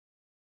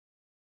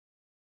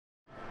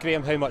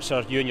Graeme, how much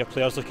are you and your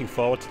players looking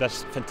forward to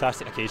this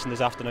fantastic occasion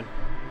this afternoon?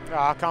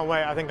 I can't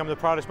wait. I think I'm the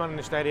proudest man in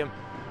the stadium.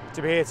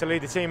 To be here to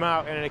lead the team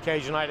out in an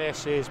occasion like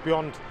this is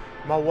beyond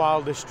my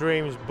wildest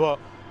dreams, but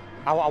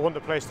I want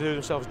the players to do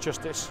themselves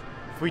justice.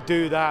 If we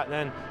do that,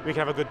 then we can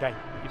have a good day.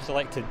 You've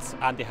selected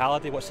Andy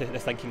Halliday. What's the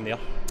thinking there?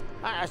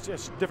 It's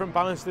just a different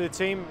balance to the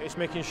team. It's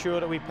making sure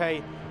that we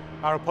pay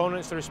our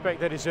opponents the respect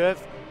they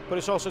deserve, but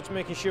it's also to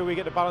making sure we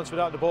get the balance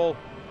without the ball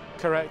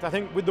correct. I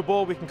think with the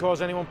ball we can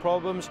cause anyone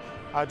problems.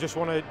 I just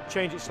want to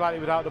change it slightly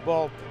without the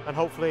ball, and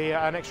hopefully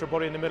an extra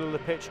body in the middle of the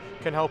pitch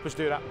can help us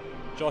do that.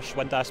 Josh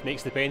Windass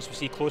makes the bench. Was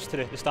he close to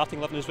the starting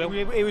 11 as well?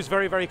 He was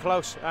very, very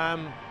close.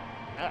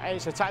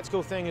 It's a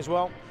tactical thing as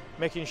well,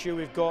 making sure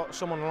we've got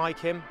someone like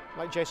him,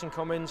 like Jason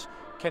Cummins,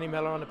 Kenny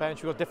Miller on the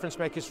bench. We've got difference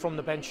makers from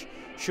the bench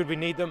should we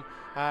need them.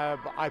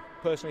 But I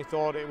personally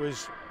thought it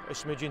was a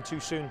smidgen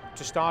too soon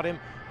to start him.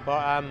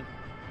 But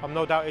I'm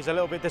no doubt he's a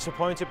little bit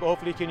disappointed, but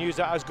hopefully he can use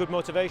that as good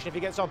motivation if he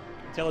gets on.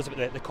 Tell us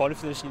about the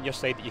confidence in your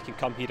side that you can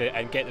come here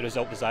and get the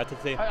result desired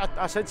today.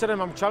 I said to them,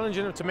 I'm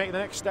challenging them to make the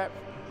next step.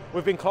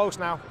 We've been close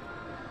now.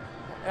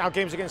 Our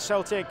games against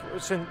Celtic,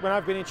 when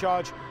I've been in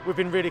charge, we've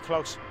been really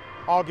close.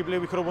 Arguably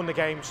we could have won the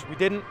games. We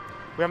didn't.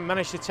 We haven't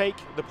managed to take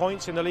the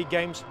points in the league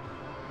games.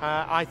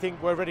 I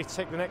think we're ready to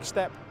take the next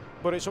step,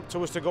 but it's up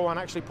to us to go and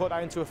actually put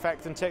that into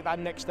effect and take that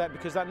next step,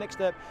 because that next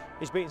step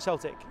is beating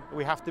Celtic.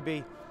 We have to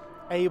be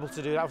able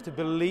to do that, we have to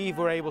believe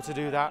we're able to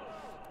do that,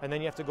 and then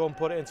you have to go and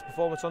put it into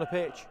performance on the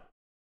pitch.